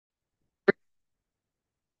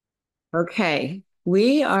Okay,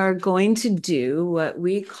 we are going to do what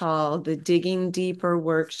we call the Digging Deeper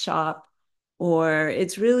workshop, or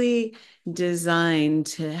it's really designed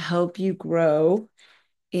to help you grow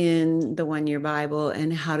in the one year Bible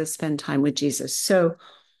and how to spend time with Jesus. So,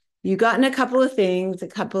 you've gotten a couple of things, a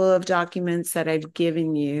couple of documents that I've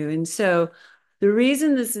given you. And so, the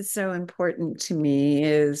reason this is so important to me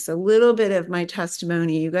is a little bit of my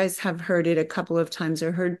testimony. You guys have heard it a couple of times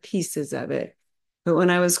or heard pieces of it. But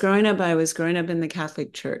when I was growing up in the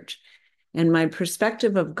Catholic Church. And my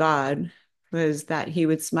perspective of God was that he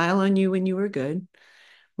would smile on you when you were good.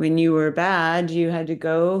 When you were bad, you had to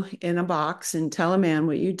go in a box and tell a man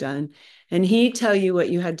what you'd done. And he'd tell you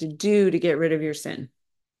what you had to do to get rid of your sin.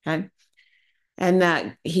 Okay. And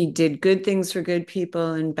that he did good things for good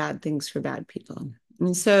people and bad things for bad people.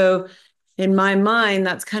 And so in my mind,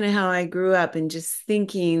 that's kind of how I grew up and just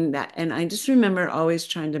thinking that. And I just remember always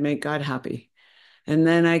trying to make God happy. And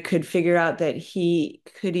then I could figure out that he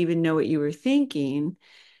could even know what you were thinking.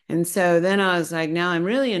 And so then I was like, now I'm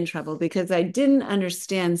really in trouble because I didn't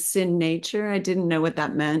understand sin nature. I didn't know what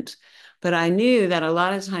that meant. But I knew that a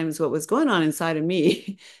lot of times what was going on inside of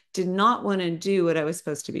me did not want to do what I was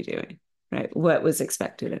supposed to be doing, right? What was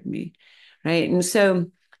expected of me, right? And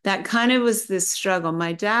so that kind of was this struggle.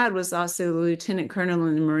 My dad was also a lieutenant colonel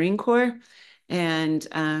in the Marine Corps. And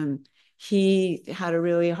he had a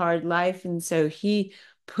really hard life. And so he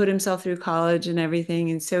put himself through college and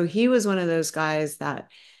everything. And so he was one of those guys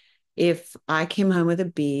that if I came home with a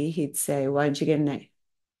B, he'd say, why didn't you get an A?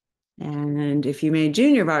 And if you made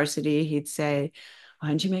junior varsity, he'd say, why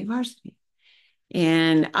didn't you make varsity?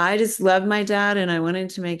 And I just loved my dad and I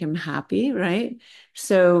wanted to make him happy, right?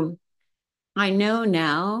 So I know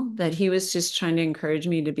now that he was just trying to encourage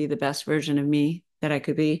me to be the best version of me that I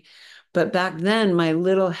could be. But back then, my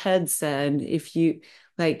little head said, if you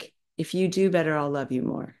do better, I'll love you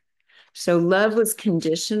more. So love was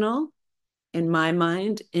conditional in my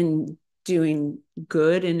mind in doing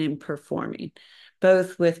good and in performing,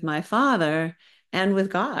 both with my father and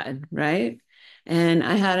with God, right? And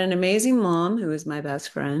I had an amazing mom who was my best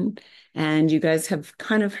friend. And you guys have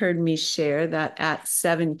kind of heard me share that at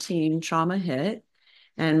 17, trauma hit,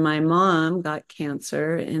 and my mom got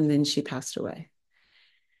cancer and then she passed away.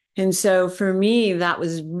 And so for me, that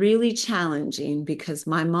was really challenging because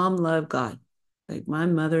my mom loved God. Like my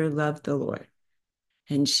mother loved the Lord.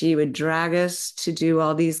 And she would drag us to do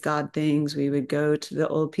all these God things. We would go to the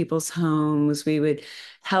old people's homes. We would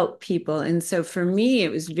help people. And so for me,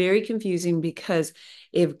 it was very confusing because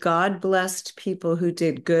if God blessed people who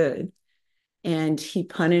did good and he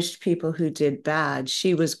punished people who did bad,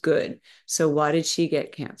 she was good. So why did she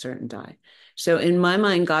get cancer and die? So in my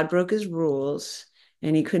mind, God broke his rules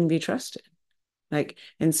and he couldn't be trusted.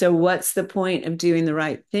 And so what's the point of doing the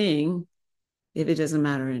right thing if it doesn't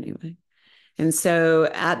matter anyway? And so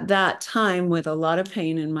at that time, with a lot of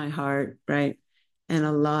pain in my heart, right, and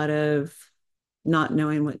a lot of not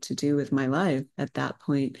knowing what to do with my life at that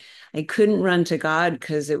point, I couldn't run to God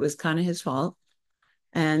because it was kind of his fault.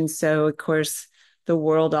 And so, of course, the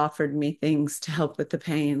world offered me things to help with the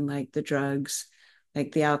pain, like the drugs,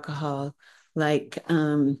 like the alcohol,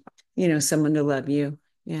 someone to love you.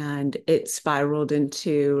 And it spiraled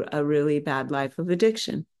into a really bad life of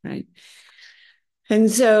addiction, right?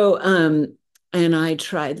 And so, and I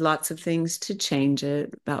tried lots of things to change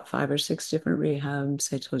it, about 5 or 6 different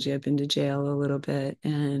rehabs. I told you I've been to jail a little bit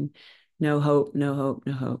and no hope, no hope,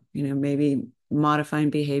 no hope. Maybe modifying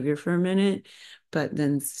behavior for a minute, but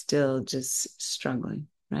then still just struggling,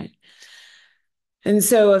 right? And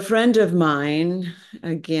so a friend of mine,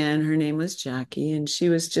 again, her name was Jackie, and she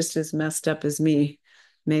was just as messed up as me,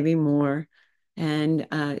 maybe more. And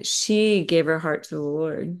she gave her heart to the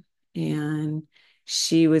Lord. And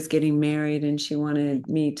she was getting married and she wanted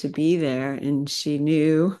me to be there. And she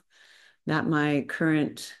knew that my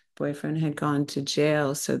current boyfriend had gone to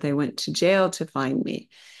jail. So they went to jail to find me.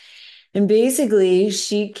 And basically,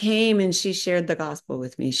 she came and she shared the gospel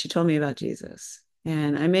with me. She told me about Jesus.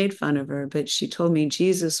 And I made fun of her, but she told me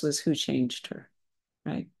Jesus was who changed her,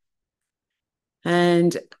 right?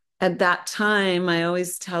 And at that time, I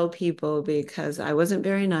always tell people because I wasn't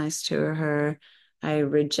very nice to her, I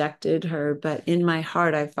rejected her, but in my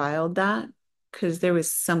heart, I filed that because there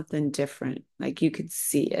was something different. Like you could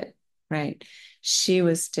see it, right? She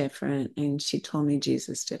was different, and she told me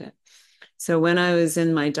Jesus did it. So when I was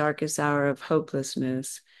in my darkest hour of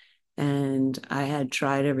hopelessness and I had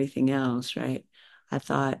tried everything else, right? I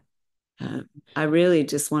thought, um, I really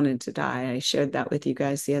just wanted to die. I shared that with you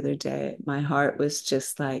guys the other day. My heart was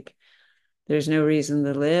just like, there's no reason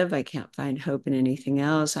to live. I can't find hope in anything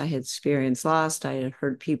else. I had experienced loss. I had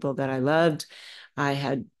hurt people that I loved. I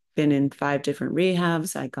had been in 5 different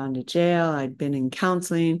rehabs. I'd gone to jail. I'd been in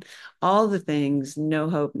counseling, all the things, no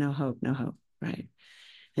hope, no hope, no hope. Right.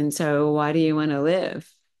 And so why do you want to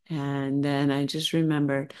live? And then I just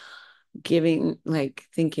remembered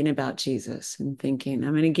thinking about Jesus and thinking,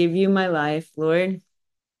 I'm going to give you my life, Lord.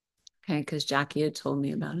 Okay. Because Jackie had told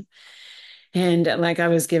me about it. And like I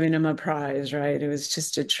was giving him a prize, right? It was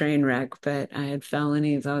just a train wreck, but I had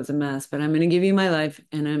felonies. I was a mess. But I'm going to give you my life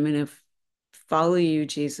and I'm going to follow you,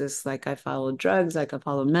 Jesus, like I followed drugs, like I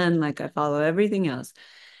follow men, like I follow everything else.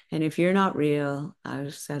 And if you're not real, I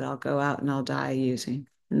said, I'll go out and I'll die using.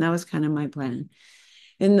 And that was kind of my plan.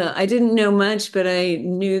 And I didn't know much, but I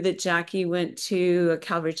knew that Jackie went to a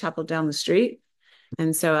Calvary Chapel down the street.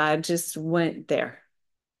 And so I just went there,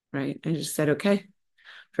 right? I just said, okay,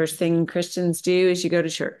 first thing Christians do is you go to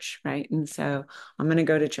church, right? And so I'm going to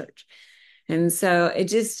go to church. And so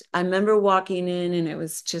I remember walking in and it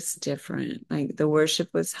was just different. Like the worship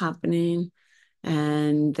was happening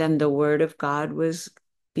and then the word of God was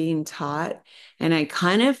being taught. And I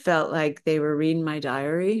kind of felt like they were reading my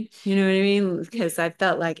diary. You know what I mean? Because I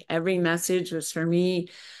felt like every message was for me.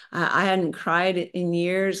 I hadn't cried in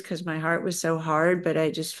years because my heart was so hard, but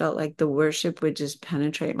I just felt like the worship would just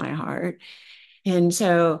penetrate my heart. And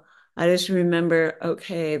so I just remember,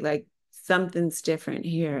 okay, like something's different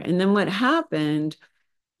here. And then what happened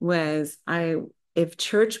was if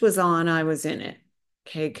church was on, I was in it.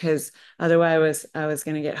 Okay. Cause otherwise I was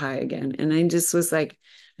going to get high again. And I just was like,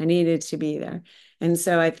 I needed to be there. And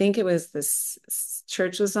so I think it was this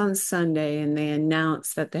church was on Sunday and they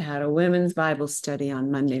announced that they had a women's Bible study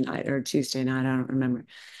on Monday night or Tuesday night. I don't remember.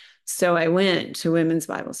 So I went to women's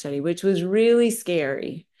Bible study, which was really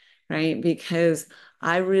scary, right? Because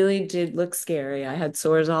I really did look scary. I had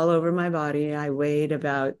sores all over my body. I weighed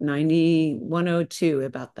about 102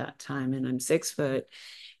 about that time, and I'm 6 foot.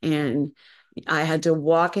 And I had to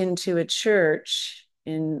walk into a church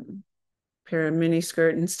in a pair of mini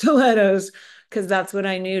skirt and stilettos because that's what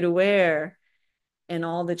I knew to wear. And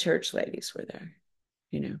all the church ladies were there,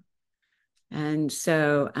 you know. And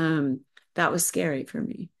so that was scary for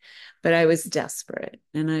me. But I was desperate.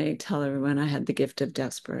 And I tell everyone I had the gift of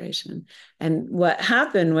desperation. And what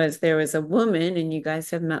happened was there was a woman, and you guys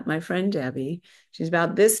have met my friend Debbie. She's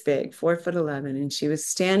about this big, 4'11", and she was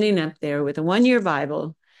standing up there with a 1-year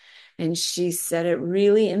Bible. And she said it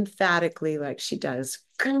really emphatically, like she does,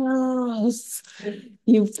 girls,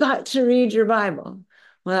 you've got to read your Bible.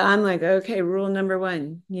 Well, I'm like, okay, rule number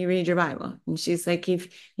 1, you read your Bible. And she's like, you've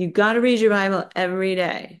got to read your Bible every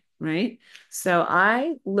day, right? So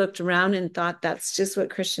I looked around and thought that's just what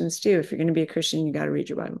Christians do. If you're going to be a Christian, you got to read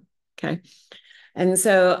your Bible. Okay. And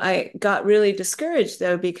so I got really discouraged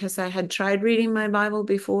though, because I had tried reading my Bible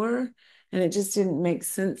before and it just didn't make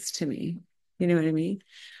sense to me. You know what I mean?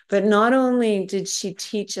 But not only did she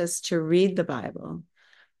teach us to read the Bible,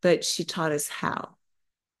 but she taught us how.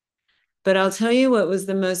 But I'll tell you what was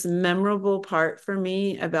the most memorable part for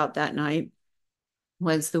me about that night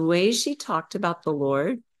was the way she talked about the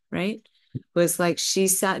Lord, right? Was like she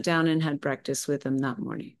sat down and had breakfast with him that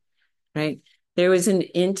morning, right? There was an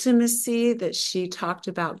intimacy that she talked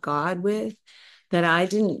about God with that I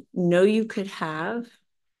didn't know you could have,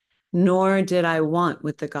 nor did I want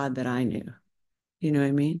with the God that I knew. You know what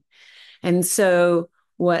I mean? And so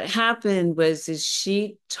what happened was is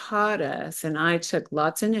she taught us and I took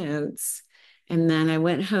lots of notes and then I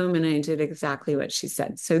went home and I did exactly what she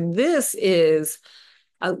said. So this is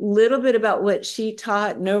a little bit about what she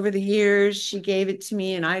taught, and over the years she gave it to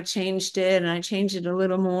me and I changed it and I changed it a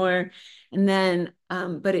little more. And then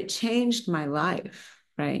but it changed my life,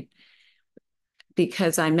 right?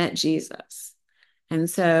 Because I met Jesus. And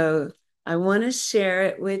so I want to share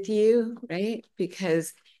it with you, right?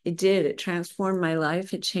 Because it transformed my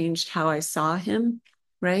life. It changed how I saw him,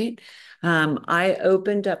 right? I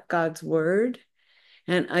opened up God's word.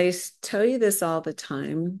 And I tell you this all the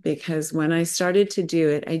time because when I started to do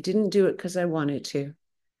it, I didn't do it because I wanted to,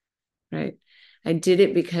 right? I did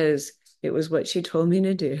it because it was what she told me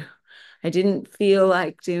to do. I didn't feel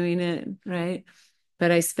like doing it, right?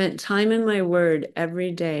 But I spent time in my word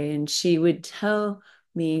every day, and she would tell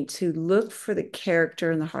me to look for the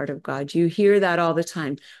character and the heart of God. You hear that all the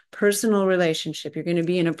time. Personal relationship. You're going to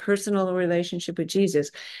be in a personal relationship with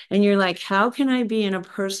Jesus. And you're like, how can I be in a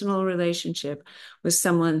personal relationship with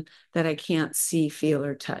someone that I can't see, feel,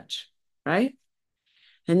 or touch? Right?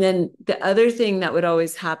 And then the other thing that would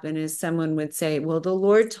always happen is someone would say, well, the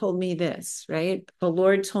Lord told me this, right? The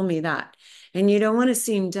Lord told me that. And you don't want to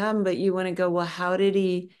seem dumb, but you want to go, well, how did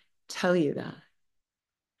he tell you that?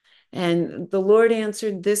 And the Lord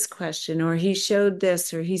answered this question, or he showed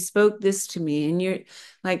this, or he spoke this to me. And you're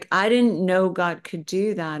like, I didn't know God could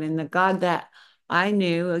do that. And the God that I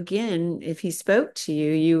knew, again, if he spoke to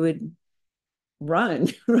you, you would run,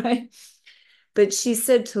 right? But she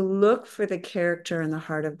said to look for the character and the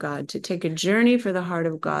heart of God, to take a journey for the heart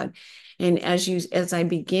of God. And as I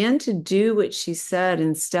began to do what she said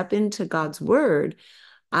and step into God's word,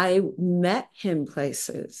 I met him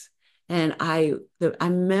places. And I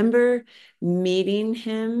remember meeting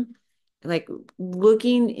him, like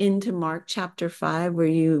looking into Mark chapter 5, where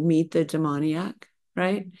you meet the demoniac,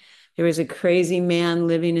 right? There was a crazy man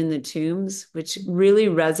living in the tombs, which really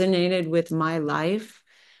resonated with my life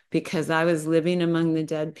because I was living among the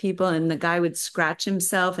dead people, and the guy would scratch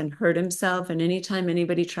himself and hurt himself. And anytime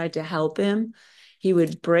anybody tried to help him, he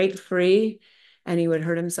would break free and he would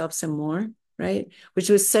hurt himself some more, right? Which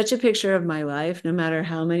was such a picture of my life, no matter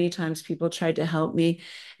how many times people tried to help me.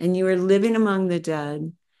 And you were living among the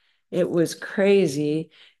dead. It was crazy.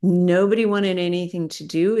 Nobody wanted anything to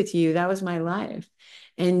do with you. That was my life.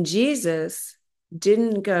 And Jesus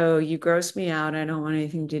didn't go, you gross me out. I don't want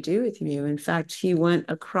anything to do with you. In fact, he went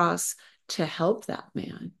across to help that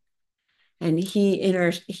man. And he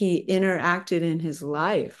interacted in his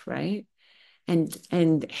life, right?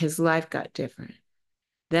 And his life got different.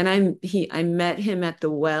 Then I met him at the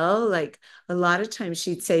well. Like a lot of times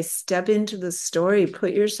she'd say, step into the story,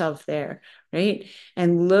 put yourself there, right?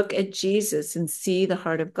 And look at Jesus and see the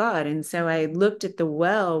heart of God. And so I looked at the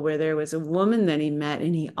well where there was a woman that he met,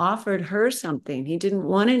 and he offered her something. He didn't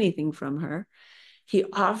want anything from her. He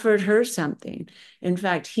offered her something. In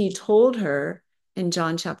fact, he told her in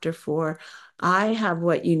John chapter 4, I have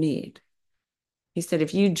what you need. He said,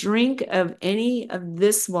 if you drink of any of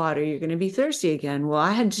this water, you're going to be thirsty again. Well,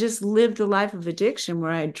 I had just lived a life of addiction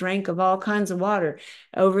where I drank of all kinds of water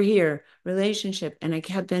over here, relationship, and I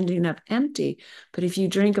kept ending up empty. But if you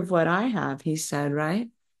drink of what I have, he said, right?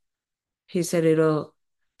 He said, it'll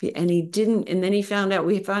be, and he didn't. And then we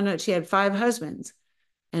found out she had 5 husbands.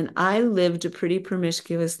 And I lived a pretty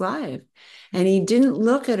promiscuous life. And he didn't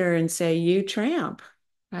look at her and say, you tramp,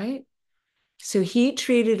 right? So he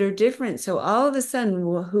treated her different. So all of a sudden,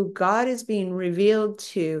 who God is being revealed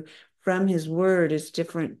to from his word is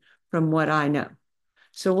different from what I know.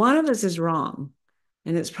 So one of us is wrong,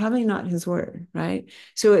 and it's probably not his word, right?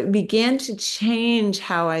 So it began to change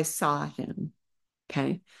how I saw him.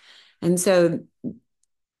 Okay. And so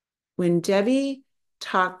when Debbie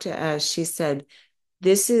talked to us, she said,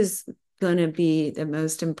 this is going to be the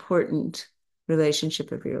most important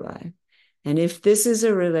relationship of your life. And if this is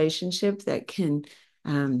a relationship that can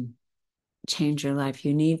change your life,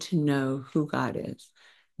 you need to know who God is,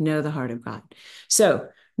 know the heart of God. So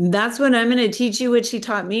that's what I'm going to teach you, what she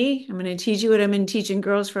taught me. I'm going to teach you what I've been teaching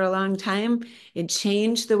girls for a long time. It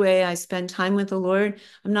changed the way I spend time with the Lord.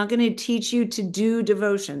 I'm not going to teach you to do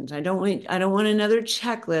devotions. I don't want another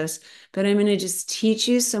checklist, but I'm going to just teach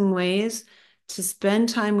you some ways to spend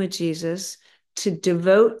time with Jesus, to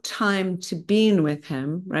devote time to being with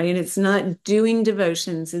him, right? It's not doing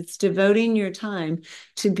devotions, it's devoting your time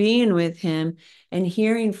to being with him and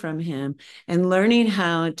hearing from him and learning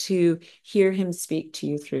how to hear him speak to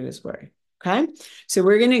you through his word. Okay. So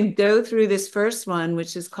we're going to go through this first one,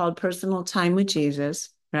 which is called personal time with Jesus,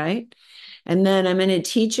 right? And then I'm going to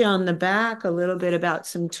teach you on the back a little bit about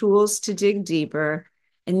some tools to dig deeper.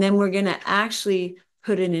 And then we're going to actually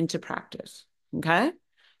put it into practice. Okay.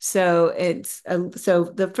 So so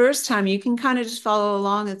the first time you can kind of just follow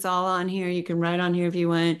along. It's all on here. You can write on here if you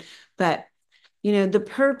want, but the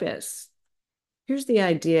purpose, here's the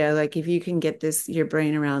idea. Like if you can get your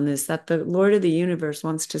brain around this, that the Lord of the universe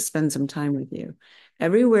wants to spend some time with you.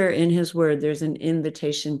 Everywhere in his word, there's an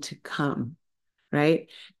invitation to come, right?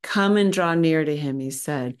 Come and draw near to him, he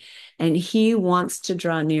said. And he wants to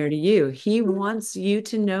draw near to you. He wants you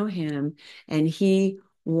to know him, and he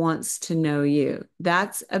wants to know you.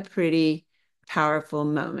 That's a pretty powerful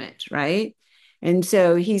moment, right? And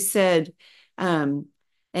so he said, and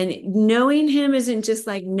knowing him isn't just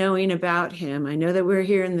like knowing about him. I know that we're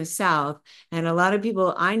here in the South, and a lot of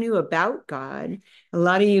people, I knew about God. A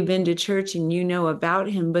lot of you have been to church and you know about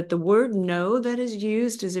him, but the word know that is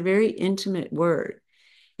used is a very intimate word.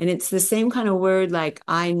 And it's the same kind of word like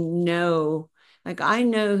I know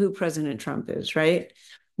who President Trump is, right?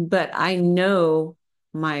 But I know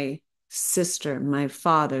my sister, my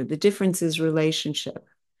father. The difference is relationship.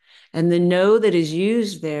 And the know that is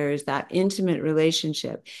used there is that intimate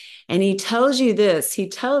relationship. And he tells you this, he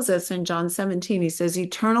tells us in John 17, he says,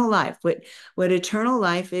 eternal life. What eternal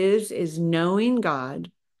life is knowing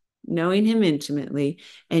God knowing him intimately,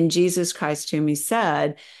 and Jesus Christ whom he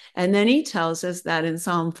said. And then he tells us that in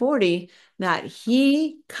Psalm 40, that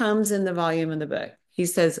he comes in the volume of the book. He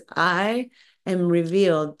says, I am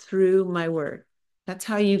revealed through my word. That's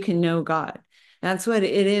how you can know God. That's what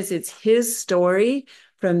it is. It's his story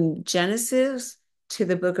from Genesis to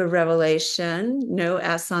the book of Revelation, no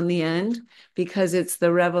S on the end, because it's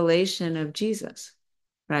the revelation of Jesus,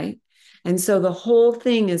 right? And so the whole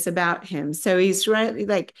thing is about him. So he's right,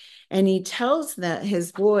 like, and he tells that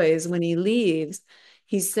his boys when he leaves,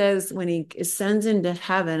 he says, when he ascends into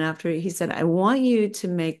heaven, after he said, I want you to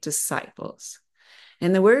make disciples.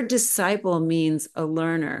 And the word disciple means a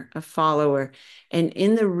learner, a follower. And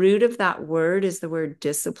in the root of that word is the word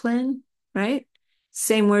discipline, right?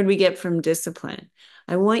 Same word we get from discipline.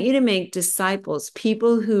 I want you to make disciples,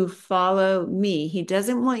 people who follow me. He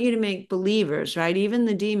doesn't want you to make believers, right? Even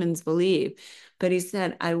the demons believe. But he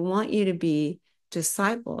said, I want you to be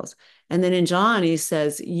disciples. And then in John, he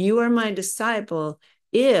says, you are my disciple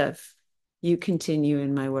if you continue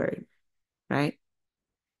in my word, right?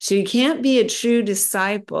 So you can't be a true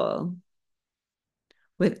disciple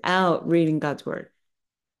without reading God's word.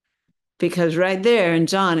 Because right there in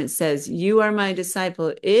John, it says, you are my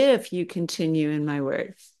disciple if you continue in my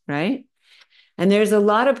word, right? And there's a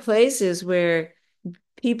lot of places where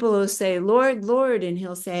people will say, Lord, Lord, and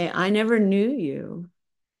he'll say, I never knew you,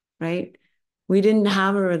 right? We didn't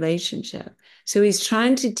have a relationship. So he's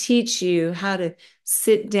trying to teach you how to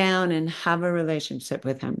sit down and have a relationship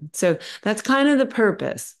with him. So that's kind of the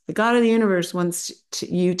purpose. The God of the universe wants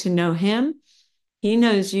you to know him. He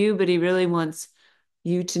knows you, but he really wants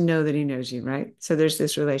you to know that he knows you, right? So there's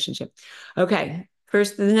this relationship. Okay.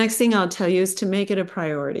 First, the next thing I'll tell you is to make it a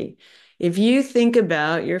priority. If you think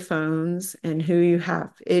about your phones and who you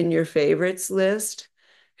have in your favorites list,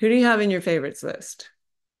 who do you have in your favorites list?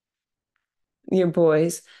 Your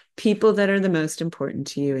boys, people that are the most important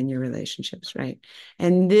to you in your relationships, right?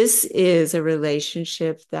 And this is a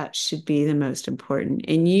relationship that should be the most important.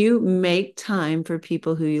 And you make time for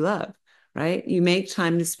people who you love, right? You make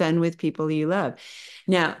time to spend with people you love.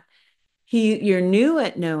 Now, you're new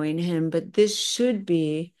at knowing him, but this should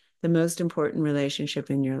be the most important relationship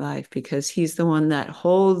in your life because he's the one that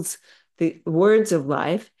holds the words of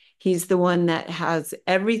life. He's the one that has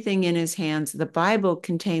everything in his hands. The Bible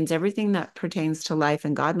contains everything that pertains to life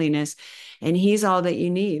and godliness, and he's all that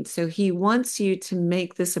you need. So he wants you to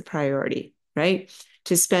make this a priority, right?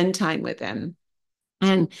 To spend time with him.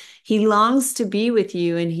 And he longs to be with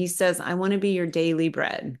you. And he says, I want to be your daily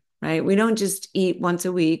bread, right? We don't just eat once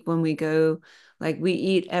a week when we go, like we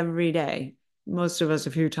eat every day, most of us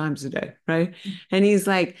a few times a day, right? And he's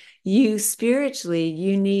like, you spiritually,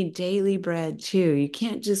 you need daily bread too. You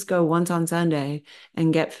can't just go once on Sunday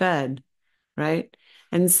and get fed, right?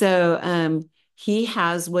 And so he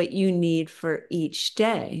has what you need for each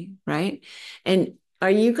day, right? And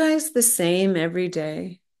are you guys the same every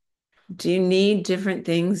day? Do you need different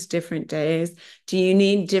things, different days? Do you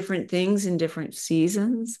need different things in different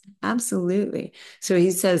seasons? Absolutely. So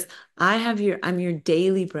he says, I'm your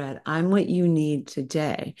daily bread. I'm what you need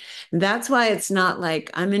today. That's why it's not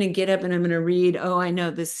like I'm going to get up and I'm going to read, oh, I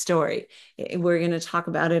know this story. We're going to talk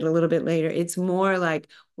about it a little bit later. It's more like,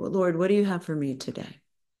 well, Lord, what do you have for me today?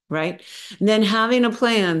 Right. And then having a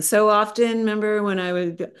plan. So often, remember when I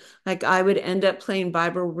would end up playing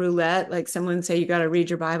Bible roulette, like someone say, you got to read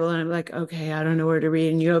your Bible. And I'm like, okay, I don't know where to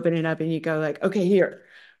read. And you open it up and you go like, okay, here.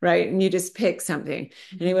 Right. And you just pick something.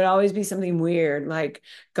 And it would always be something weird, like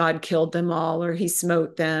God killed them all, or he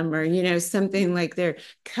smote them, or, something like they're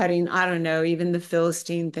cutting, I don't know, even the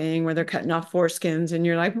Philistine thing where they're cutting off foreskins. And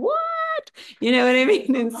you're like, what? You know what I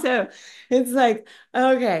mean? And so it's like,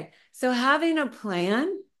 okay. So having a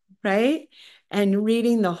plan, right? And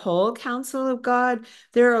reading the whole counsel of God.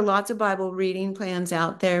 There are lots of Bible reading plans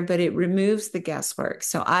out there, but it removes the guesswork.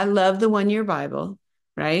 So I love the 1 Year Bible,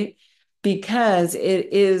 right? Because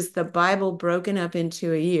it is the Bible broken up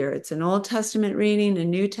into a year. It's an Old Testament reading, a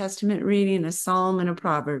New Testament reading, a Psalm, and a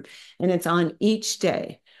proverb, and it's on each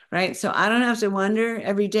day, right? So I don't have to wonder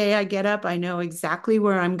every day I get up, I know exactly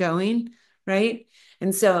where I'm going, right?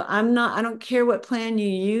 And so I don't care what plan you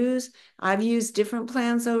use. I've used different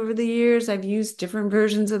plans over the years. I've used different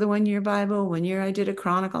versions of the 1 Year Bible. 1 year I did a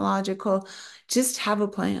chronological. Just have a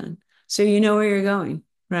plan so you know where you're going,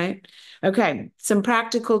 right? Okay, some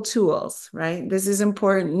practical tools, right? This is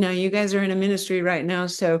important. Now, you guys are in a ministry right now,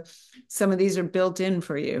 so some of these are built in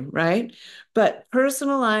for you, right? But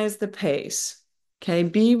personalize the pace, okay?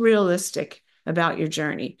 Be realistic. about your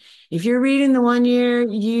journey. If you're reading the 1 year,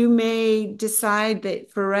 you may decide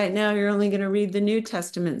that for right now, you're only going to read the New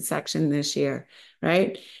Testament section this year,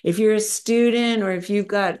 right? If you're a student or if you've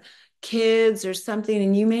got kids or something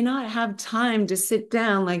and you may not have time to sit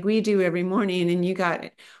down like we do every morning and you got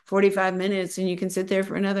 45 minutes and you can sit there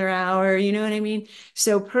for another hour, you know what I mean?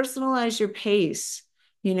 So personalize your pace.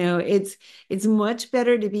 It's much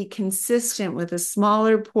better to be consistent with a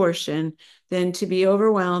smaller portion than to be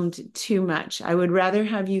overwhelmed too much. I would rather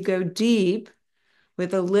have you go deep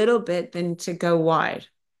with a little bit than to go wide.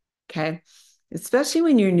 Okay. Especially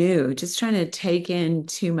when you're new, just trying to take in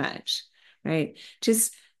too much, right?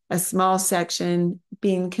 Just a small section,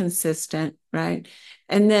 being consistent, right?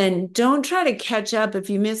 And then don't try to catch up if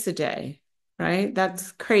you miss a day, right?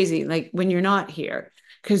 That's crazy. Like when you're not here,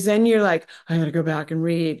 because then you're like, I got to go back and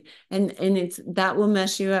read. And it's that will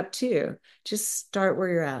mess you up too. Just start where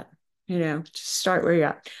you're at, just start where you're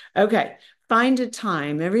at. Okay. Find a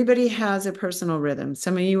time. Everybody has a personal rhythm.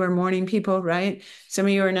 Some of you are morning people, right? Some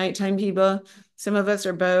of you are nighttime people. Some of us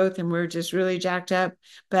are both, and we're just really jacked up.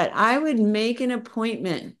 But I would make an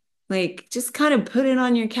appointment, like just kind of put it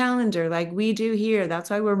on your calendar, like we do here. That's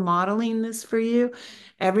why we're modeling this for you.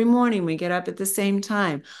 Every morning we get up at the same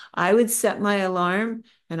time. I would set my alarm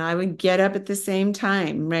and I would get up at the same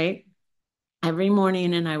time, right? Every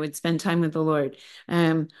morning, and I would spend time with the Lord.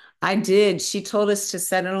 Um, I did. She told us to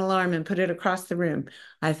set an alarm and put it across the room.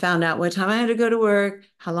 I found out what time I had to go to work,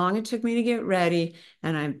 how long it took me to get ready,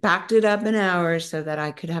 and I backed it up an hour so that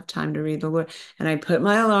I could have time to read the Lord. And I put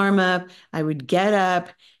my alarm up. I would get up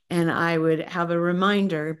and I would have a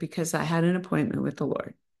reminder because I had an appointment with the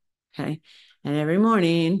Lord. Okay. And every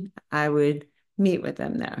morning I would meet with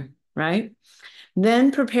them there, right?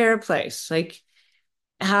 Then prepare a place. Like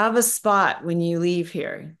have a spot when you leave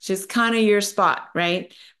here, just kind of your spot,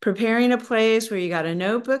 right? Preparing a place where you got a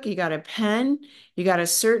notebook, you got a pen, you got a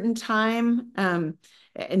certain time,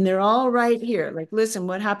 and they're all right here. Like, listen,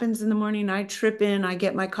 what happens in the morning? I trip in, I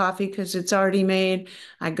get my coffee because it's already made.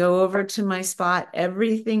 I go over to my spot,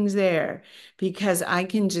 everything's there because I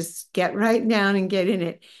can just get right down and get in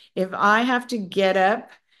it. If I have to get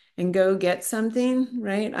up and go get something,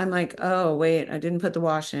 right? I'm like, oh, wait, I didn't put the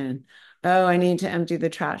wash in. Oh, I need to empty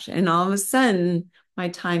the trash. And all of a sudden, my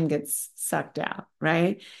time gets sucked out,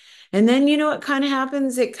 right? And then you know what kind of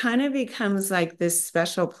happens? It kind of becomes like this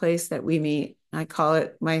special place that we meet. I call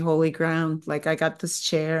it my holy ground. Like I got this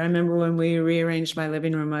chair. I remember when we rearranged my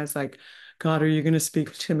living room, I was like, God, are you going to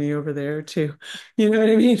speak to me over there too? You know what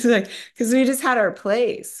I mean? It's like, because we just had our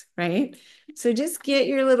place, right? So just get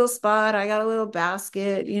your little spot. I got a little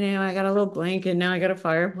basket, I got a little blanket. Now I got a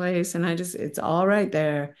fireplace and it's all right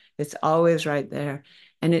there. It's always right there.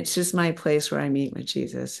 And it's just my place where I meet with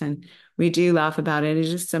Jesus. And we do laugh about it. It's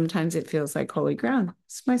just sometimes it feels like holy ground.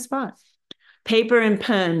 It's my spot. Paper and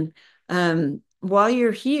pen. While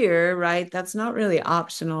you're here, right, that's not really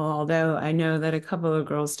optional, although I know that a couple of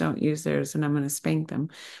girls don't use theirs and I'm going to spank them.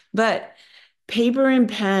 But paper and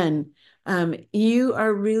pen, you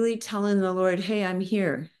are really telling the Lord, hey, I'm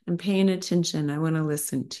here. I'm paying attention. I want to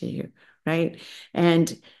listen to you, right?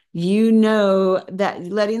 And you know that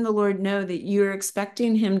letting the Lord know that you're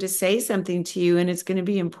expecting him to say something to you and it's going to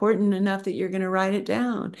be important enough that you're going to write it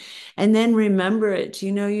down. And then remember it.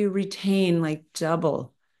 You retain like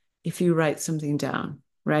double if you write something down,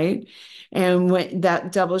 right? And when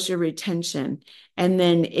that doubles your retention. And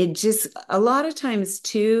then it just a lot of times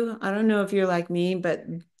too, I don't know if you're like me, but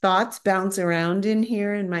thoughts bounce around in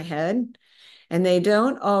here in my head and they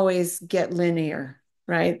don't always get linear,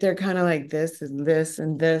 right? They're kind of like this and this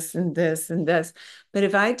and this and this and this. But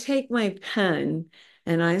if I take my pen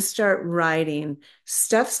and I start writing,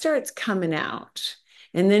 stuff starts coming out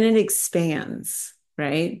and then it expands,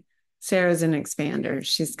 right? Sarah's an expander.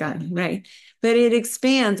 She's got, right? But it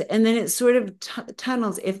expands and then it sort of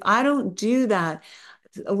tunnels. If I don't do that,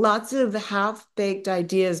 lots of half-baked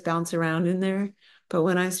ideas bounce around in there. But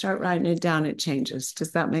when I start writing it down, it changes.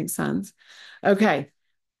 Does that make sense? Okay.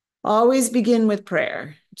 Always begin with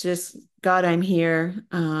prayer. Just, God, I'm here.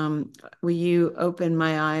 Will you open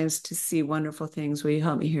my eyes to see wonderful things? Will you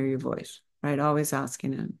help me hear your voice? Right? Always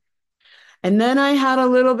asking him. And then I had a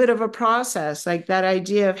little bit of a process, like that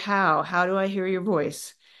idea of how do I hear your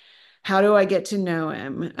voice? How do I get to know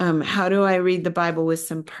him? How do I read the Bible with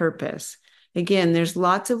some purpose? Again, there's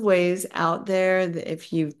lots of ways out there.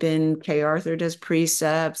 If you've been, Kay Arthur does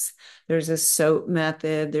precepts, there's a SOAP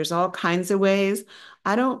method, there's all kinds of ways.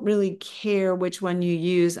 I don't really care which one you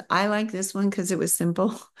use. I like this one because it was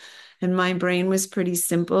simple and my brain was pretty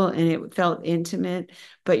simple and it felt intimate,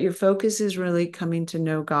 but your focus is really coming to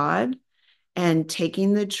know God and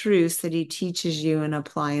taking the truths that he teaches you and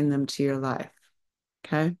applying them to your life.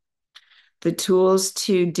 Okay. The tools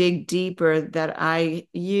to dig deeper that I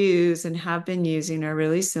use and have been using are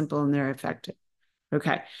really simple and they're effective.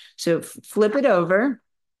 Okay. So flip it over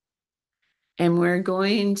and we're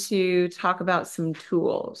going to talk about some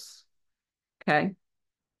tools. Okay.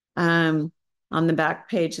 Um, on the back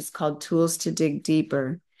page, it's called Tools to Dig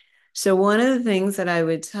Deeper. So one of the things that I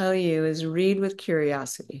would tell you is read with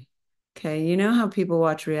curiosity. Okay. You know how people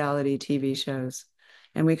watch reality TV shows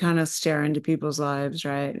and we kind of stare into people's lives,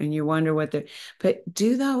 right? And you wonder what they're, but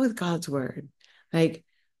do that with God's word. Like,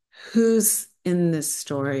 who's in this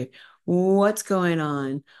story? What's going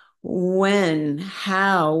on? When,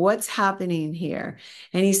 how, what's happening here?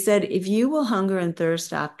 And he said, if you will hunger and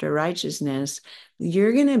thirst after righteousness,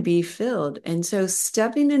 you're going to be filled. And so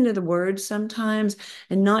stepping into the word sometimes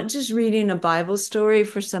and not just reading a Bible story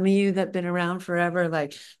for some of you that have been around forever,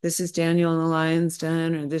 like this is Daniel in the lion's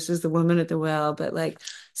den, or this is the woman at the well, but like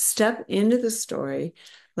step into the story,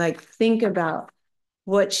 like think about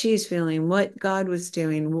what she's feeling, what God was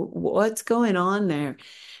doing, what's going on there.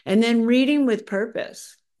 And then reading with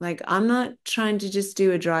purpose. Like I'm not trying to just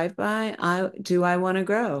do a drive-by. I want to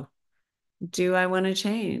grow? Do I want to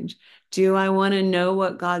change? Do I want to know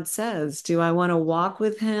what God says? Do I want to walk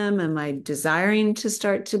with him? Am I desiring to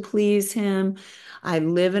start to please him? I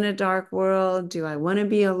live in a dark world. Do I want to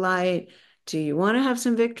be a light? Do you want to have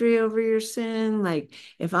some victory over your sin? Like,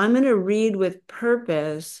 if I'm going to read with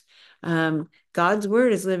purpose, God's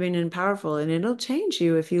word is living and powerful, and it'll change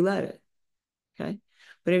you if you let it. Okay.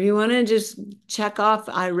 But if you want to just check off,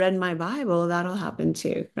 I read my Bible, that'll happen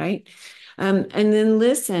too, right? And then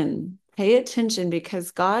listen, pay attention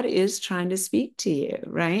because God is trying to speak to you,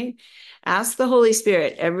 right? Ask the Holy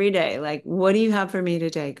Spirit every day, like, what do you have for me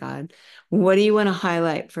today, God? What do you want to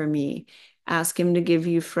highlight for me? Ask him to give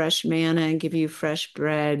you fresh manna and give you fresh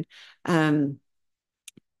bread. Um,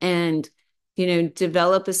 and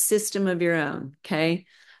develop a system of your own. Okay.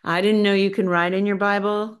 I didn't know you can write in your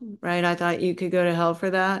Bible, right? I thought you could go to hell for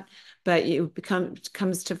that, but you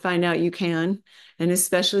comes to find out you can. And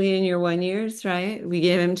especially in your 1 years, right? We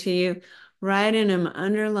give them to you. Write in them,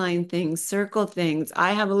 underline things, circle things.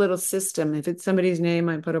 I have a little system. If it's somebody's name,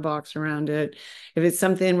 I put a box around it. If it's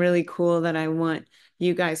something really cool that I want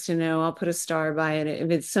you guys to know, I'll put a star by it. If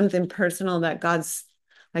it's something personal that God's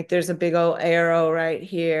like, there's a big old arrow right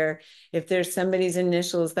here. If there's somebody's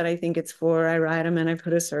initials that I think it's for, I write them and I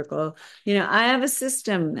put a circle. I have a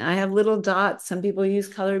system. I have little dots. Some people use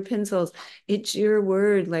colored pencils. It's your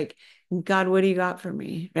word. Like, God, what do you got for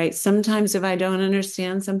me? Right. Sometimes if I don't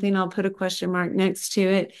understand something, I'll put a question mark next to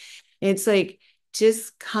it. It's like,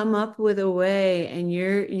 just come up with a way and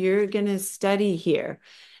you're going to study here.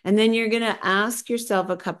 And then you're going to ask yourself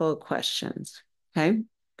a couple of questions. Okay.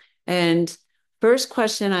 And first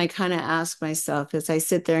question I kind of ask myself as I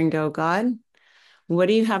sit there and go, God, what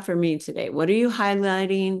do you have for me today? What are you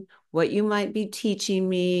highlighting? What you might be teaching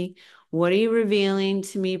me? What are you revealing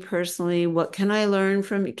to me personally? What can I learn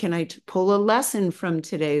from? Can I pull a lesson from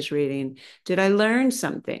today's reading? Did I learn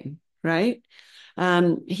something? Right?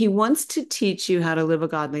 He wants to teach you how to live a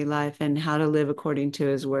godly life and how to live according to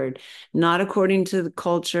his word, not according to the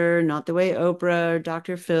culture, not the way Oprah or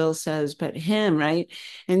Dr. Phil says, but him, right?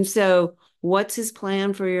 And so, what's his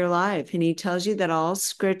plan for your life? And he tells you that all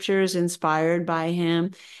scripture is inspired by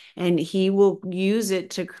him and he will use it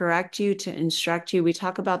to correct you, to instruct you. We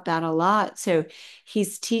talk about that a lot. So,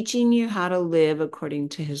 he's teaching you how to live according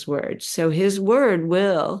to his word. So, his word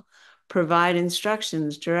will provide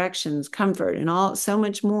instructions, directions, comfort, and all so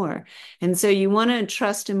much more. And so you want to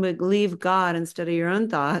trust and believe God instead of your own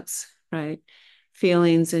thoughts, right?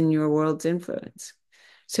 Feelings and your world's influence.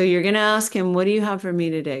 So you're going to ask him, what do you have for me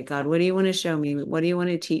today, God? What do you want to show me? What do you want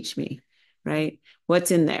to teach me? Right?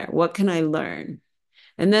 What's in there? What can I learn?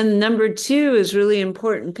 And then number two is really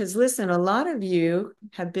important because listen, a lot of you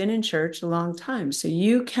have been in church a long time. So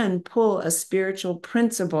you can pull a spiritual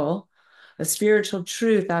principle, a spiritual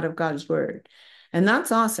truth out of God's word. And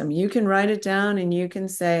that's awesome. You can write it down and you can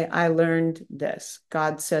say, I learned this.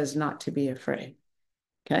 God says not to be afraid.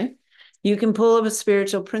 Okay. You can pull up a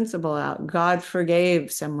spiritual principle out. God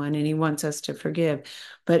forgave someone and he wants us to forgive.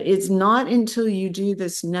 But it's not until you do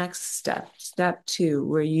this next step, step two,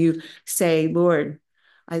 where you say, Lord,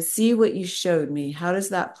 I see what you showed me. How does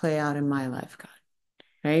that play out in my life, God?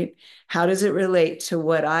 Right? How does it relate to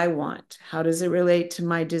what I want? How does it relate to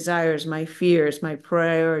my desires, my fears, my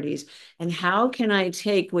priorities? And how can I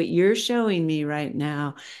take what you're showing me right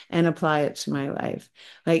now and apply it to my life?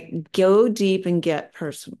 Like, go deep and get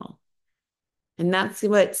personal. And that's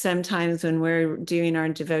what sometimes when we're doing our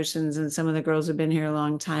devotions and some of the girls have been here a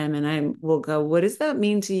long time and I will go, what does that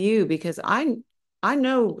mean to you? Because I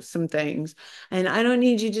know some things and I don't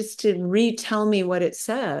need you just to retell me what it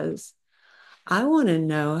says. I want to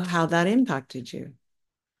know how that impacted you.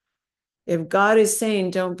 If God is saying,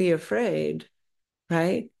 don't be afraid,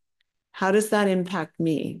 right? How does that impact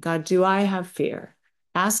me? God, do I have fear?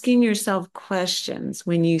 Asking yourself questions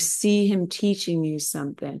when you see him teaching you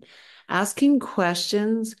something, asking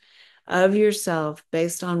questions of yourself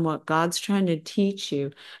based on what God's trying to teach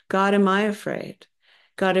you. God, am I afraid?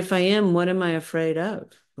 God, if I am, what am I afraid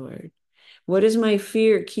of, Lord? What does my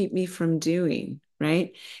fear keep me from doing?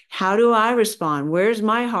 Right? How do I respond? Where's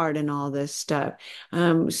my heart in all this stuff?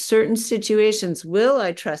 Certain situations, will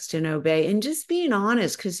I trust and obey? And just being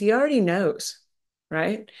honest, because he already knows,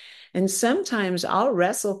 right? And sometimes I'll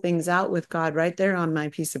wrestle things out with God right there on my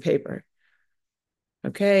piece of paper.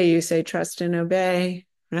 Okay, you say trust and obey,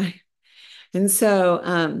 right? And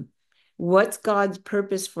so, what's God's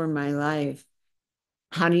purpose for my life?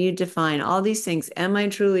 How do you define all these things? Am I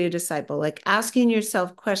truly a disciple? Like asking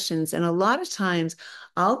yourself questions. And a lot of times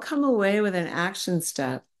I'll come away with an action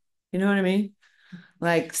step. You know what I mean?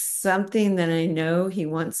 Like something that I know he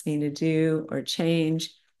wants me to do or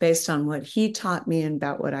change based on what he taught me and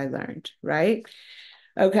about what I learned, right?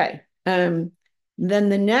 Okay. Then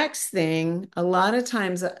the next thing, a lot of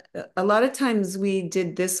times we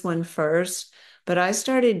did this one first, but I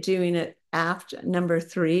started doing it after number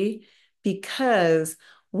three because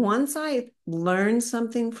once I learned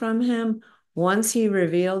something from him, once he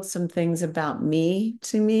revealed some things about me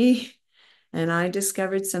to me, and I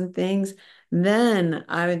discovered some things, then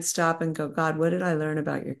I would stop and go, God, what did I learn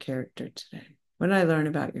about your character today? What did I learn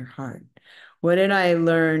about your heart? What did I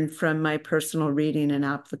learn from my personal reading and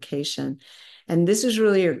application? And this is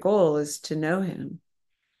really your goal, is to know him.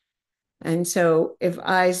 And so if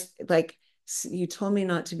I like, you told me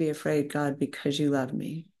not to be afraid, God, because you love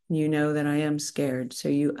me. You know that I am scared, so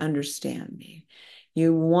you understand me.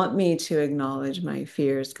 You want me to acknowledge my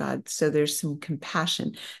fears, God. So there's some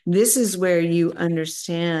compassion. This is where you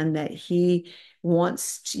understand that he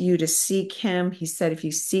wants you to seek him. He said, if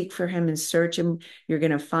you seek for him and search him, you're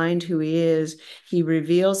going to find who he is. He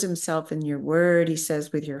reveals himself in your word. He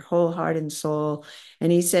says, with your whole heart and soul.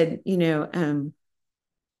 And he said,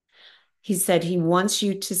 he said he wants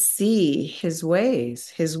you to see his ways,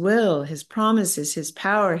 his will, his promises, his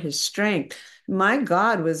power, his strength. My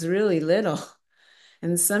God was really little.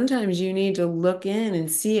 And sometimes you need to look in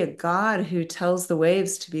and see a God who tells the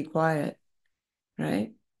waves to be quiet,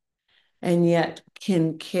 right? And yet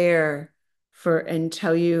can care for and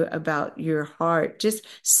tell you about your heart just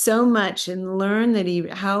so much and learn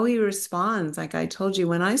that how he responds. Like I told you,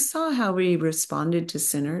 when I saw how he responded to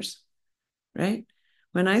sinners, right?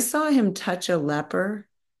 When I saw him touch a leper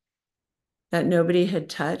that nobody had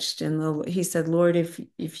touched, and he said, Lord,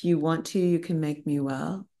 if you want to, you can make me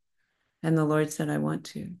well. And the Lord said, I want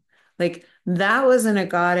to. Like that wasn't a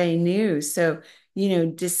God I knew. So,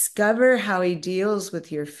 discover how he deals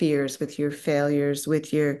with your fears, with your failures,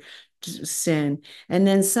 with your sin. And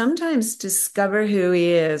then sometimes discover who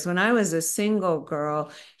he is. When I was a single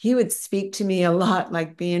girl, he would speak to me a lot,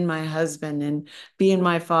 like being my husband and being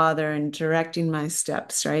my father and directing my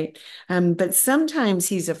steps, right? But sometimes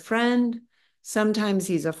he's a friend. Sometimes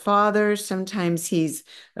he's a father. Sometimes he's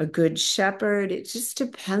a good shepherd. It just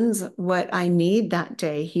depends what I need that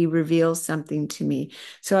day. He reveals something to me.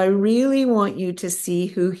 So I really want you to see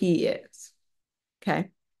who he is. Okay.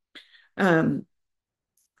 Um,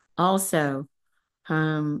 also,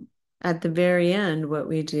 um, at the very end, what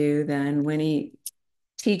we do then when he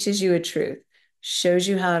teaches you a truth, shows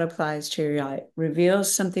you how it applies to your life,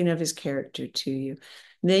 reveals something of his character to you,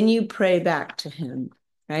 then you pray back to him,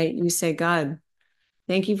 right? You say, God,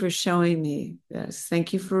 thank you for showing me this.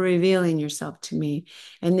 Thank you for revealing yourself to me.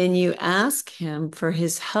 And then you ask him for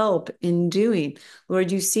his help in doing.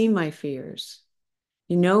 Lord, you see my fears.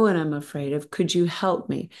 You know what I'm afraid of. Could you help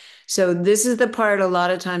me? So this is the part a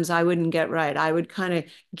lot of times I wouldn't get right. I would kind of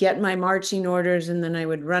get my marching orders and then I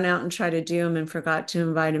would run out and try to do them and forgot to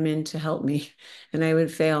invite him in to help me. And I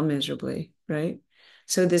would fail miserably, right?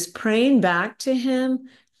 So this praying back to him,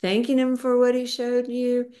 thanking him for what he showed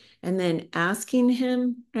you, and then asking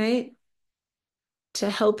him, right, to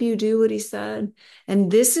help you do what he said.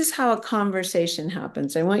 And this is how a conversation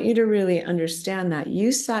happens. I want you to really understand that.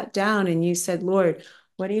 You sat down and you said, Lord,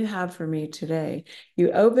 what do you have for me today?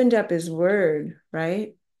 You opened up his word,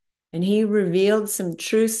 right? and he revealed some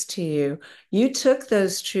truths to you. You took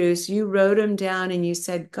those truths, you wrote them down, and you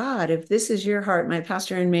said, God, if this is your heart, my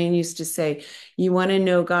pastor in Maine used to say, you want to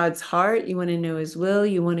know God's heart, you want to know his will,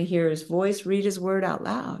 you want to hear his voice, read his word out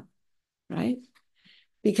loud, right?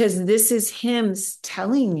 Because this is him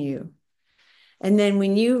telling you. And then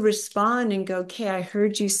when you respond and go, okay, I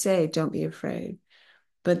heard you say, don't be afraid,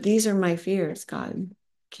 but these are my fears, God.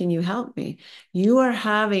 Can you help me? You are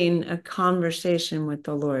having a conversation with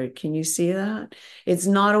the Lord. Can you see that? It's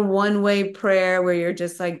not a one-way prayer where you're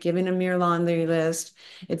just like giving him your laundry list.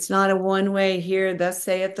 It's not a one-way here, thus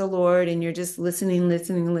saith the Lord, and you're just listening,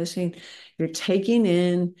 listening, listening. You're taking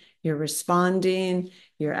in, you're responding,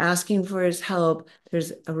 you're asking for his help.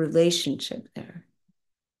 There's a relationship there.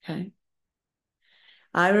 Okay.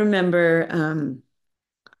 I remember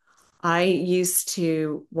I used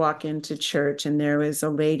to walk into church and there was a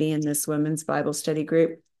lady in this women's Bible study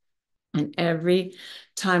group. And every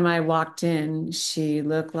time I walked in, she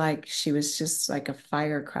looked like she was just like a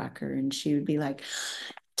firecracker. And she would be like,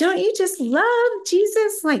 don't you just love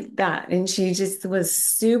Jesus like that? And she just was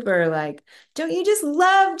super like, don't you just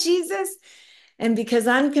love Jesus? And because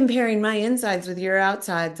I'm comparing my insides with your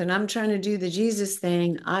outsides and I'm trying to do the Jesus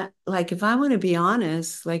thing, I like, if I want to be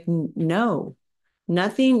honest, like, no,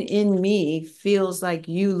 nothing in me feels like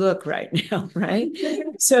you look right now, right?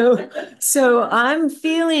 So I'm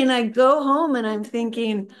feeling, I go home and I'm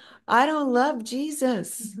thinking, I don't love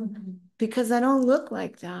Jesus because I don't look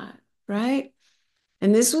like that, right?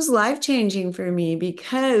 And this was life-changing for me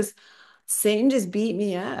because Satan just beat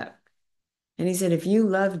me up. And he said, if you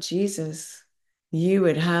love Jesus, you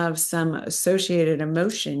would have some associated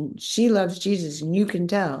emotion. She loves Jesus, and you can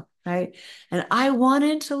tell, right? And I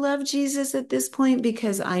wanted to love Jesus at this point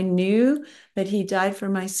because I knew that he died for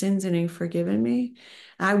my sins and he'd forgiven me.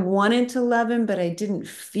 I wanted to love him, but I didn't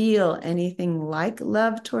feel anything like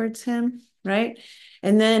love towards him, right?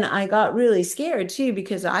 And then I got really scared too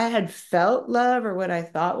because I had felt love or what I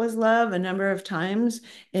thought was love a number of times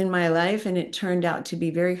in my life, and it turned out to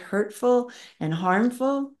be very hurtful and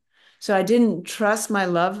harmful. So I didn't trust my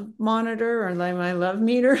love monitor or like my love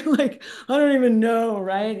meter. Like, I don't even know,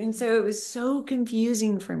 right? And so it was so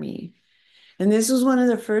confusing for me. And this was one of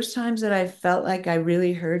the first times that I felt like I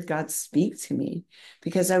really heard God speak to me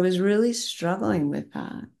because I was really struggling with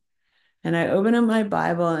that. And I opened up my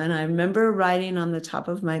Bible and I remember writing on the top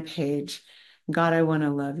of my page, God, I want to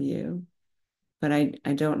love you, but I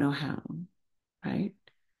don't know how, right?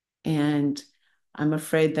 And I'm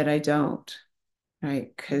afraid that I don't,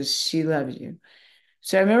 right? Because she loves you.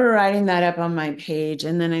 So I remember writing that up on my page,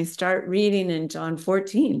 and then I start reading in John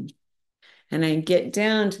 14. And I get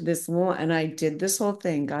down to this one, and I did this whole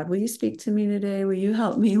thing. God, will you speak to me today? Will you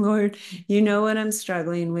help me, Lord? You know what I'm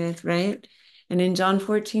struggling with, right? And in John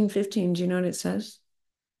 14:15, do you know what it says?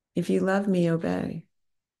 If you love me, obey.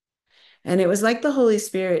 And it was like the Holy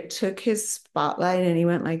Spirit took his spotlight and he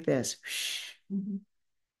went like this. And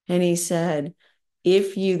he said,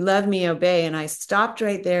 if you love me, obey. And I stopped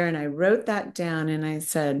right there and I wrote that down and I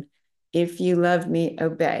said, if you love me,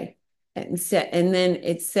 obey. And then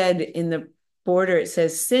it said in the border, it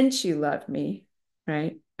says, since you love me,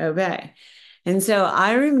 right? Obey. And so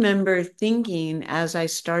I remember thinking as I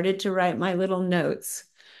started to write my little notes,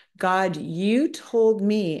 God, you told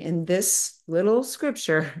me in this little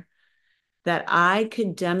scripture that I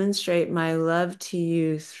could demonstrate my love to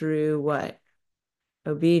you through what?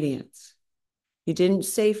 Obedience. You didn't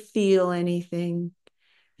say feel anything.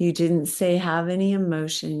 You didn't say have any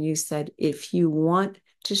emotion. You said, if you want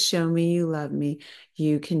to show me you love me,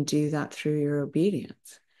 you can do that through your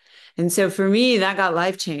obedience. And so for me, that got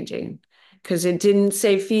life-changing because it didn't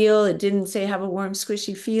say feel, it didn't say have a warm,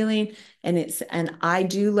 squishy feeling. And I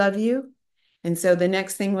do love you. And so the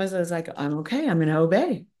next thing was, I was like, I'm okay, I'm going to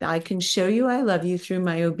obey. I can show you I love you through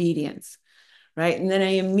my obedience. Right. And then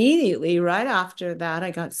I immediately, right after that,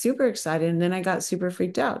 I got super excited. And then I got super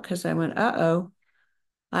freaked out because I went, uh-oh,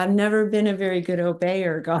 I've never been a very good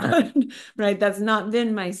obeyer, God. Right. That's not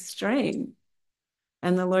been my strength.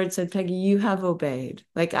 And the Lord said, Peggy, you have obeyed.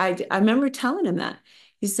 Like I remember telling him that.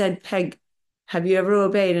 He said, Peg, have you ever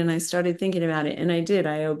obeyed? And I started thinking about it. And I did.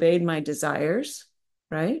 I obeyed my desires.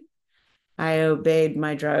 Right. I obeyed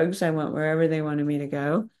my drugs. I went wherever they wanted me to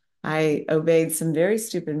go. I obeyed some very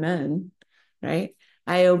stupid men, right?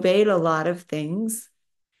 I obeyed a lot of things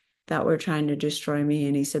that were trying to destroy me.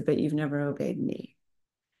 And he said, but you've never obeyed me.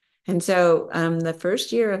 And so the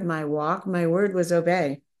first year of my walk, my word was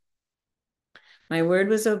obey. My word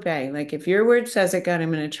was obey. Like if your word says it, God,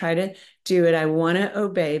 I'm going to try to do it. I want to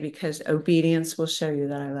obey because obedience will show you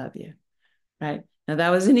that I love you, right? Now that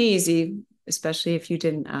wasn't easy, especially if you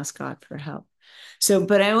didn't ask God for help. So,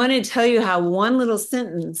 but I want to tell you how one little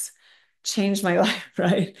sentence changed my life,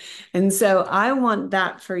 right? And so I want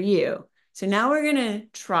that for you. So now we're going to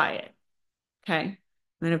try it. Okay. I'm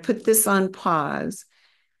going to put this on pause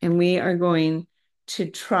and we are going to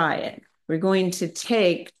try it. We're going to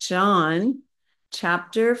take John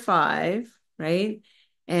chapter 5, right?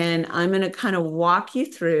 And I'm going to kind of walk you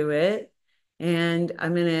through it. And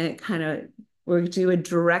I'm going to kind of, we'll do a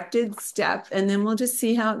directed step and then we'll just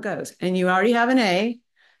see how it goes. And you already have an A,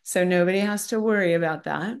 so nobody has to worry about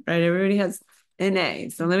that, right? Everybody has an A.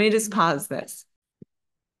 So let me just pause this.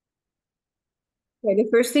 Okay, the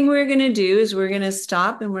first thing we're going to do is we're going to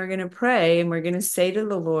stop and we're going to pray and we're going to say to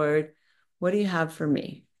the Lord, what do you have for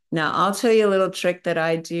me? Now, I'll tell you a little trick that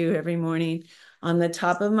I do every morning on the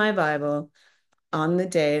top of my Bible. On the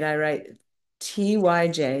date, I write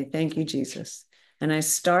TYJ, thank you, Jesus. And I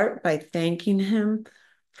start by thanking him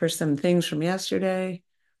for some things from yesterday,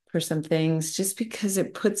 for some things, just because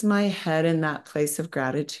it puts my head in that place of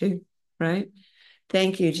gratitude, right?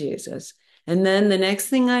 Thank you, Jesus. And then the next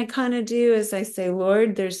thing I kind of do is I say,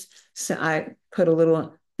 Lord, so I put a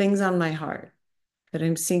little things on my heart that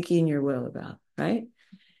I'm seeking your will about, right?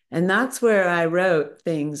 And that's where I wrote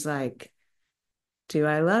things like, do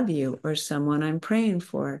I love you, or someone I'm praying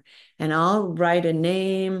for? And I'll write a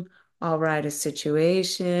name, I'll write a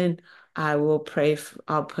situation. I will pray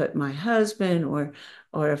I'll put my husband, or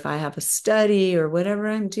if I have a study or whatever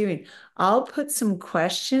I'm doing, I'll put some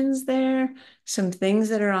questions there, some things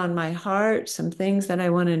that are on my heart, some things that I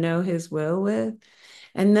want to know his will with.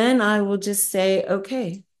 And then I will just say,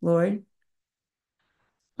 okay, Lord,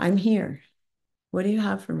 I'm here. What do you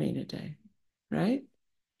have for me today? Right?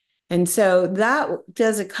 And so that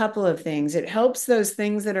does a couple of things. It helps those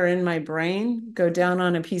things that are in my brain go down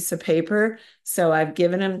on a piece of paper. So I've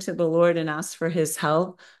given them to the Lord and asked for his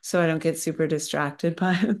help so I don't get super distracted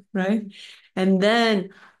by him, right? And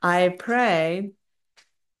then I pray,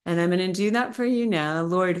 and I'm going to do that for you now.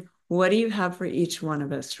 Lord, what do you have for each one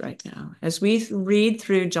of us right now? As we read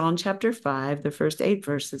through John chapter 5, the first 8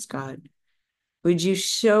 verses, God, would you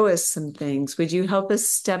show us some things? Would you help us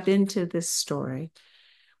step into this story?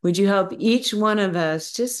 Would you help each one of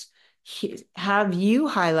us just have you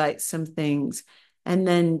highlight some things and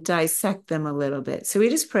then dissect them a little bit? So we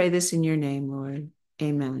just pray this in your name, Lord.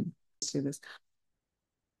 Amen. Let's do this.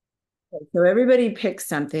 So everybody picked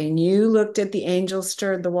something. You looked at the angel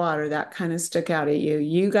stirred the water. That kind of stuck out at you.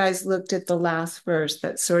 You guys looked at the last verse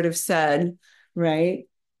that sort of said, right?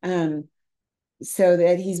 Um, so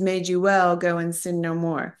that he's made you well, go and sin no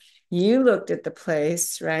more. You looked at the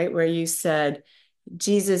place, right, where you said,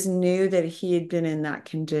 Jesus knew that he had been in that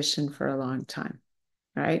condition for a long time,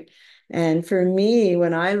 right? And for me,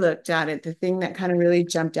 when I looked at it, the thing that kind of really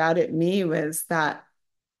jumped out at me was that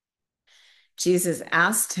Jesus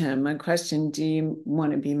asked him a question, do you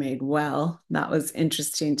want to be made well? That was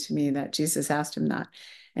interesting to me that Jesus asked him that.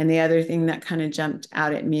 And the other thing that kind of jumped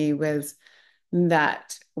out at me was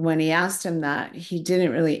that when he asked him that, he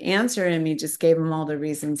didn't really answer him. He just gave him all the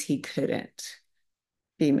reasons he couldn't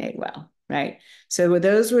be made well, right? So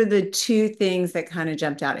those were the two things that kind of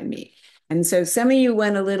jumped out at me. And so some of you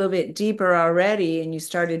went a little bit deeper already and you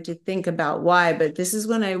started to think about why, but this is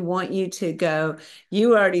when I want you to go.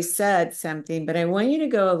 You already said something, but I want you to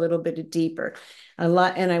go a little bit deeper. A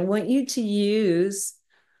lot, and I want you to use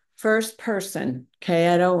first person. Okay.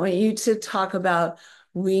 I don't want you to talk about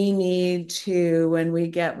we need to, when we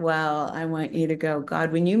get well, I want you to go,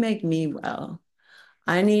 God, when you make me well,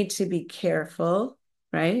 I need to be careful,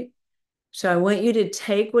 right? So I want you to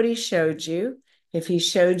take what he showed you. If he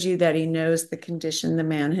showed you that he knows the condition the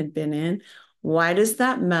man had been in, why does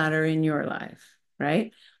that matter in your life,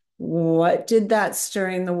 right? What did that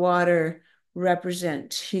stirring the water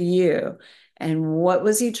represent to you? And what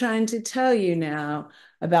was he trying to tell you now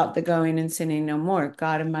about the going and sinning no more?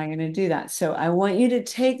 God, am I going to do that? So I want you to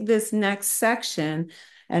take this next section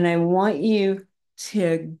and I want you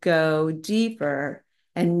to go deeper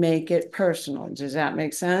and make it personal. Does that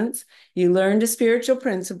make sense? You learned a spiritual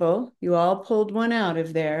principle. You all pulled one out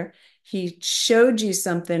of there. He showed you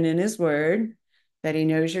something in his word that he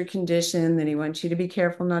knows your condition, that he wants you to be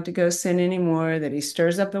careful not to go sin anymore, that he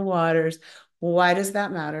stirs up the waters. Why does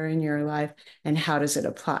that matter in your life? And how does it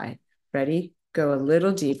apply? Ready? Go a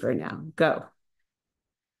little deeper now. Go.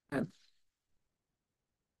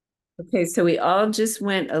 Okay, so we all just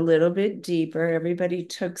went a little bit deeper. Everybody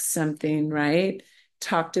took something, right?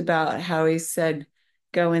 Talked about how he said,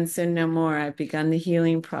 go and sin no more. I've begun the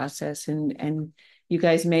healing process. And You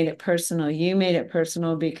guys made it personal. You made it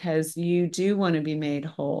personal because you do want to be made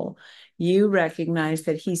whole. You recognize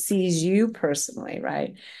that he sees you personally,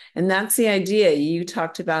 right? And that's the idea. You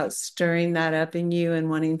talked about stirring that up in you and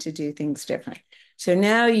wanting to do things different. So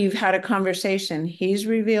now you've had a conversation. He's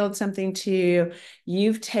revealed something to you.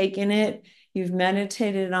 You've taken it, you've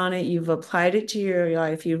meditated on it, you've applied it to your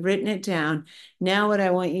life, you've written it down. Now, what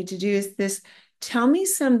I want you to do is this. Tell me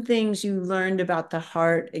some things you learned about the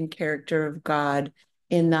heart and character of God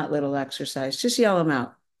in that little exercise. Just yell them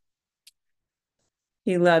out.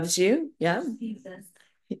 He loves you. Yeah.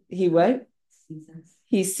 He what?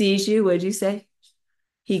 He sees you. What'd you say?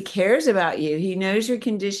 He cares about you. He knows your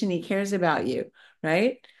condition. He cares about you,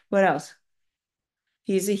 right? What else?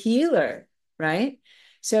 He's a healer, right?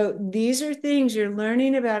 So these are things you're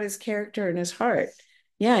learning about his character and his heart.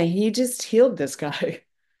 Yeah, he just healed this guy,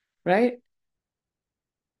 right?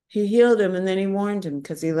 He healed him and then he warned him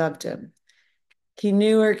because he loved him. He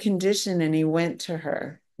knew her condition and he went to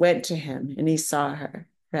her, went to him and he saw her,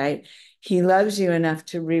 right? He loves you enough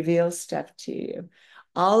to reveal stuff to you.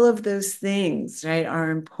 All of those things, right,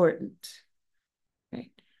 are important,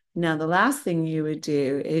 right? Now, the last thing you would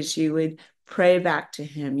do is you would pray back to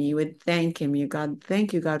him. You would thank him.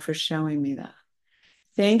 Thank you, God, for showing me that.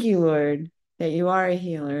 Thank you, Lord, that you are a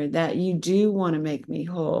healer, that you do want to make me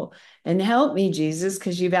whole. And help me, Jesus,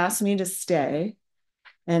 because you've asked me to stay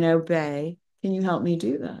and obey. Can you help me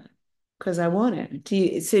do that? Because I want it. Do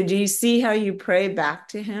you see how you pray back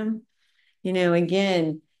to him?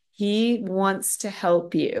 Again, he wants to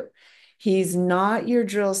help you. He's not your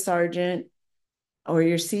drill sergeant or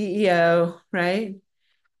your CEO, right?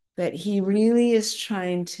 But he really is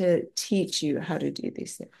trying to teach you how to do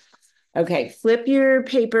these things. Okay, flip your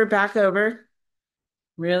paper back over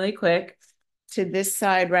really quick to this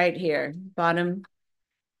side right here, bottom.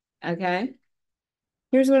 Okay.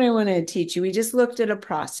 Here's what I want to teach you. We just looked at a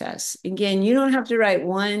process. Again, you don't have to write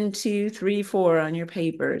 1, 2, 3, 4 on your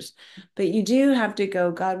papers, but you do have to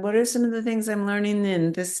go, God, what are some of the things I'm learning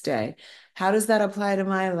in this day? How does that apply to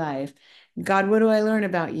my life? God, what do I learn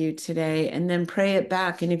about you today? And then pray it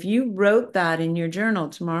back. And if you wrote that in your journal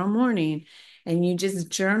tomorrow morning and you just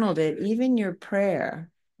journaled it, even your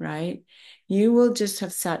prayer, right? You will just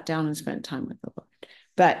have sat down and spent time with the Lord.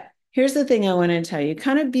 But here's the thing I want to tell you,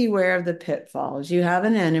 kind of beware of the pitfalls. You have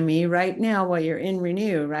an enemy right now while you're in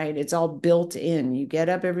Renew, right? It's all built in. You get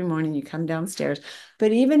up every morning, you come downstairs.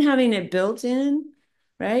 But even having it built in,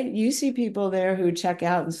 right? You see people there who check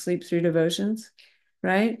out and sleep through devotions,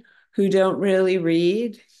 right? Who don't really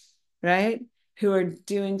read, right? Who are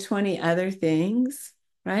doing 20 other things,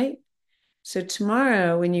 right? So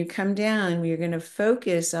tomorrow, when you come down, you're going to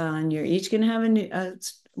focus on, you're each going to have a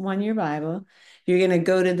one-year Bible. You're going to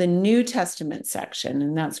go to the New Testament section,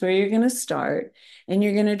 and that's where you're going to start. And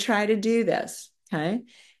you're going to try to do this, okay?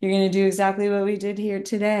 You're going to do exactly what we did here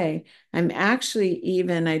today. I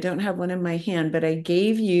don't have one in my hand, but I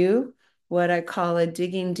gave you what I call a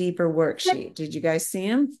digging deeper worksheet. Did you guys see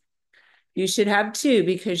them? You should have two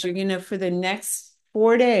because you're going to, for the next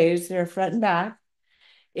 4 days, they're front and back.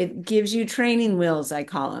 It gives you training wheels, I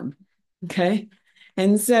call them. Okay.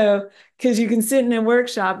 And so, because you can sit in a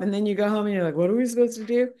workshop and then you go home and you're like, what are we supposed to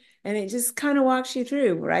do? And it just kind of walks you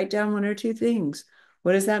through. Write down one or two things.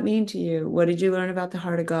 What does that mean to you? What did you learn about the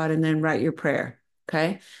heart of God? And then write your prayer.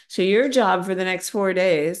 Okay. So, your job for the next 4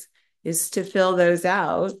 days is to fill those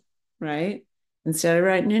out, right? Instead of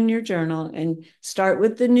writing in your journal, and start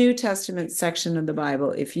with the New Testament section of the Bible.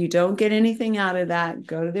 If you don't get anything out of that,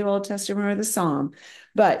 go to the Old Testament or the Psalm.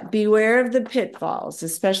 But beware of the pitfalls,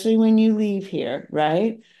 especially when you leave here,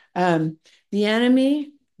 right? The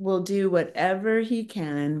enemy will do whatever he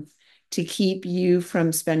can to keep you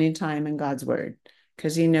from spending time in God's word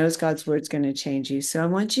because he knows God's word's going to change you. So I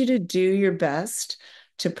want you to do your best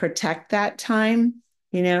to protect that time,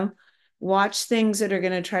 you know, watch things that are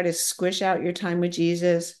going to try to squish out your time with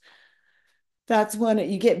Jesus. That's when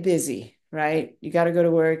you get busy, right? You got to go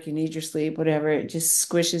to work, you need your sleep, whatever. It just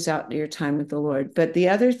squishes out your time with the Lord. But the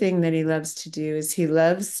other thing that he loves to do is he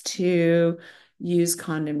loves to use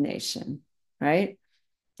condemnation, right?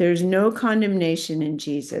 There's no condemnation in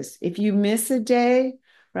Jesus. If you miss a day,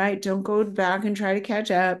 right, don't go back and try to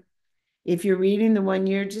catch up. If you're reading the 1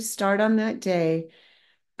 year, just start on that day.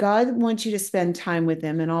 God wants you to spend time with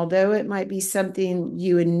him. And although it might be something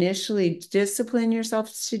you initially discipline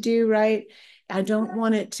yourself to do, right? I don't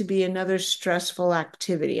want it to be another stressful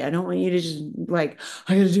activity. I don't want you to just like,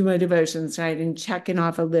 I got to do my devotions, right? And checking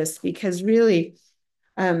off a list because really,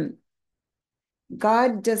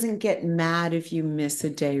 God doesn't get mad if you miss a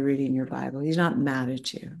day reading your Bible. He's not mad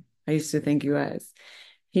at you. I used to think he was.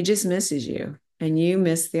 He just misses you. and you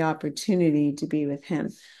miss the opportunity to be with him.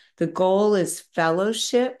 The goal is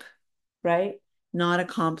fellowship, right? Not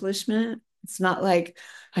accomplishment. It's not like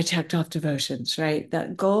I checked off devotions, right?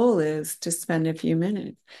 That goal is to spend a few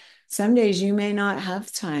minutes. Some days you may not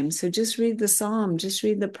have time. So just read the psalm, just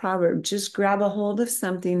read the proverb, just grab a hold of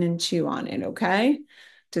something and chew on it. Okay.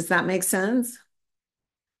 Does that make sense?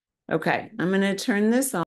 Okay. I'm going to turn this on.